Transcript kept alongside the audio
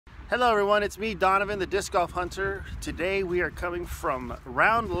Hello everyone, it's me, Donovan, the Disc Golf Hunter. Today we are coming from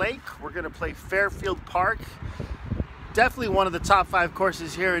Round Lake. We're going to play Fairfield Park. Definitely one of the top 5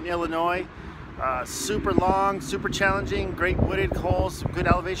 courses here in Illinois. Super long, super challenging, great wooded holes, some good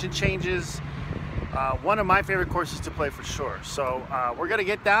elevation changes. One of my favorite courses to play for sure. So we're going to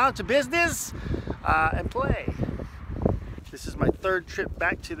get down to business and play. This is my 3rd trip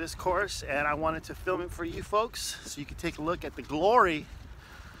back to this course, and I wanted to film it for you folks so you can take a look at the glory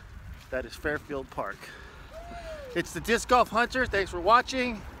that is Fairfield Park. It's the Disc Golf Hunter. Thanks for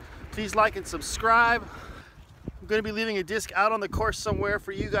watching. Please like and subscribe. I'm going to be leaving a disc out on the course somewhere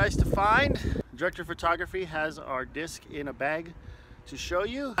for you guys to find. Director of Photography has our disc in a bag to show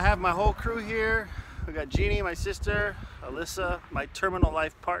you. I have my whole crew here. We got Jeannie, my sister, Alyssa, my terminal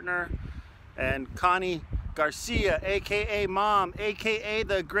life partner, and Connie Garcia, aka Mom, aka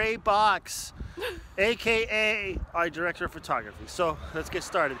the Gray Box, aka our Director of Photography. So let's get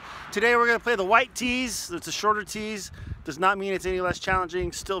started. Today we're going to play the white tees. It's a shorter tees. Does not mean it's any less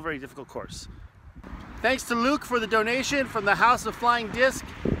challenging. Still a very difficult course. Thanks to Luke for the donation from the House of Flying Disc.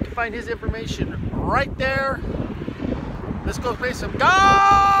 You can find his information right there. Let's go play some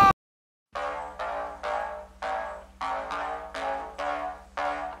golf!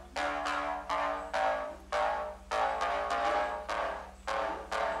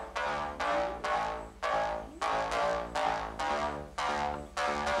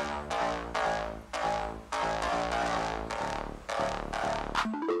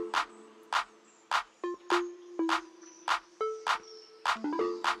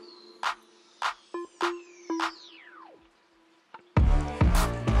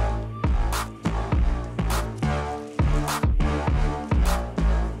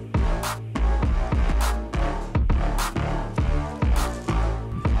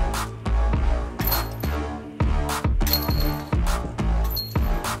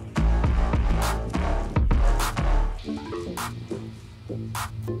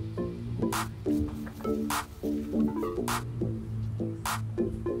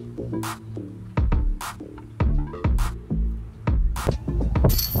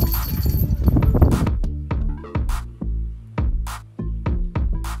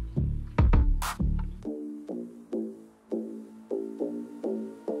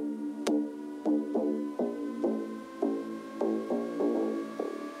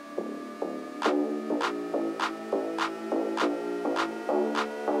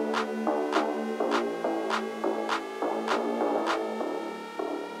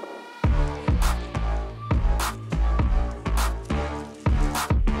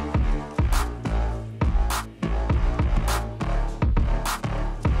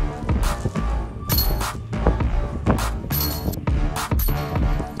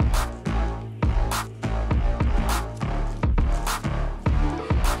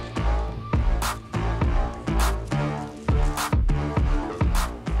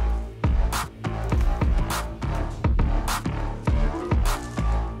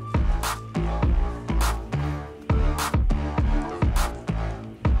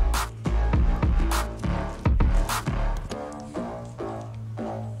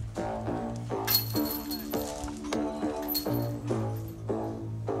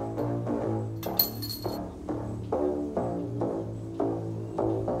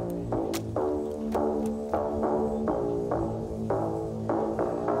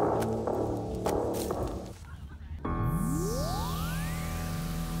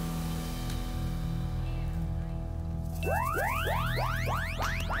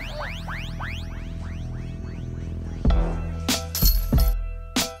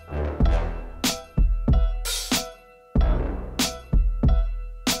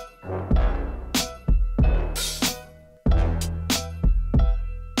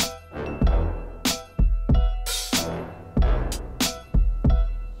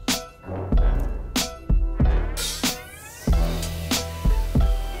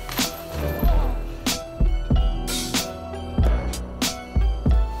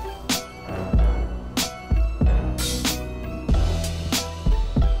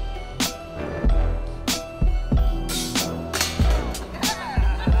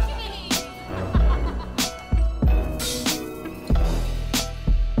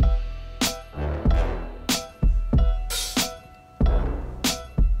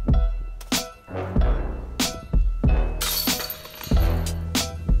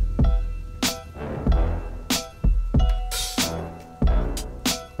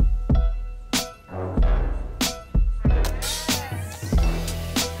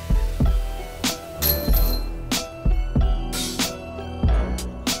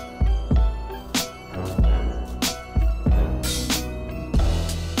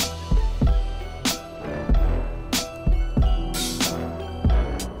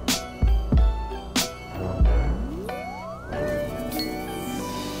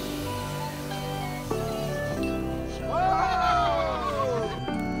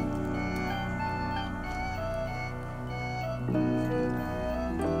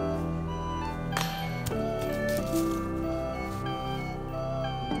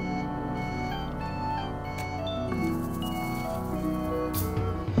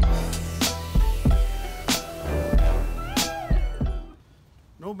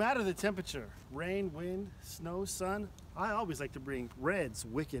 matter the temperature, rain, wind, snow, sun, I always like to bring Red's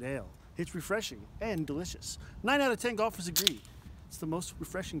Wicked Ale. It's refreshing and delicious. 9 out of 10 golfers agree. It's the most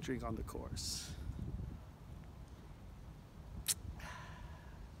refreshing drink on the course.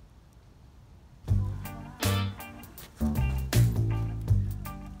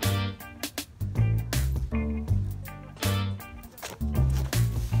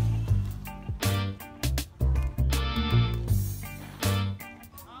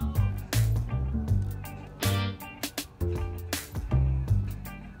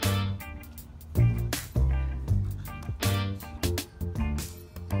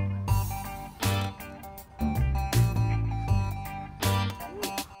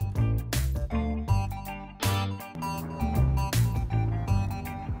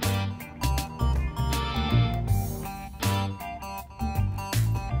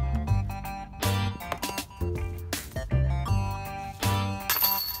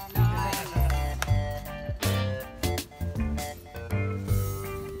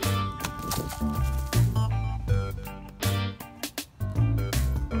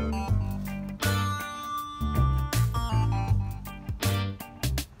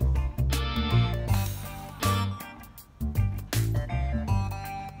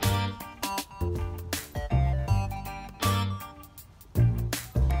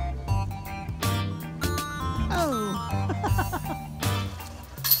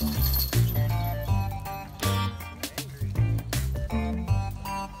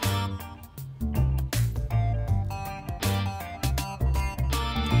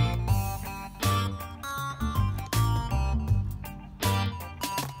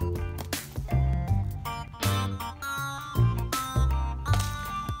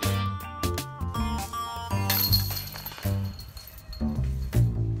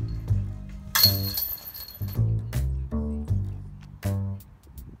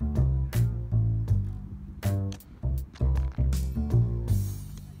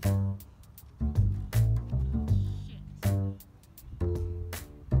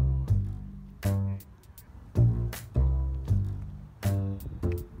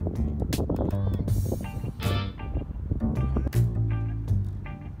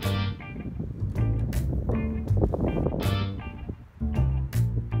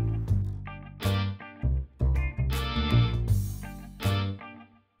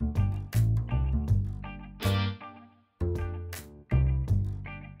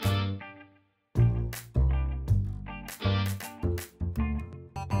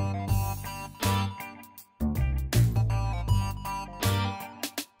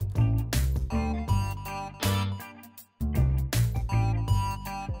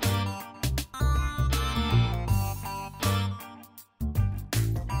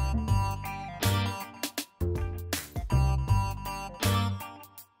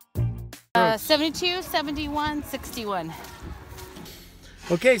 Uh, 72, 71, 61.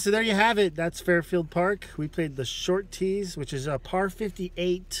 Okay, so there you have it. That's Fairfield Park. We played the short tees, which is a par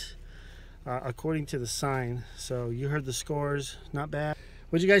 58 according to the sign. So you heard the scores, not bad.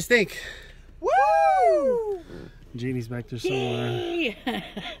 What'd you guys think? Woo! Jeannie's back there somewhere. Yay!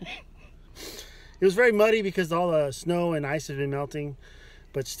 It was very muddy because all the snow and ice have been melting,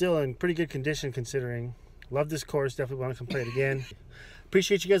 but still in pretty good condition considering. Love this course, definitely want to come play it again.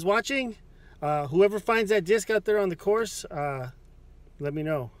 Appreciate you guys watching. Whoever finds that disc out there on the course, let me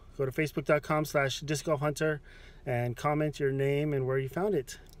know. Go to facebook.com/DiscGolfHunter and comment your name and where you found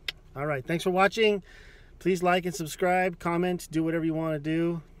it. All right, thanks for watching. Please like and subscribe, comment, do whatever you want to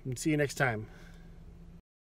do, and see you next time.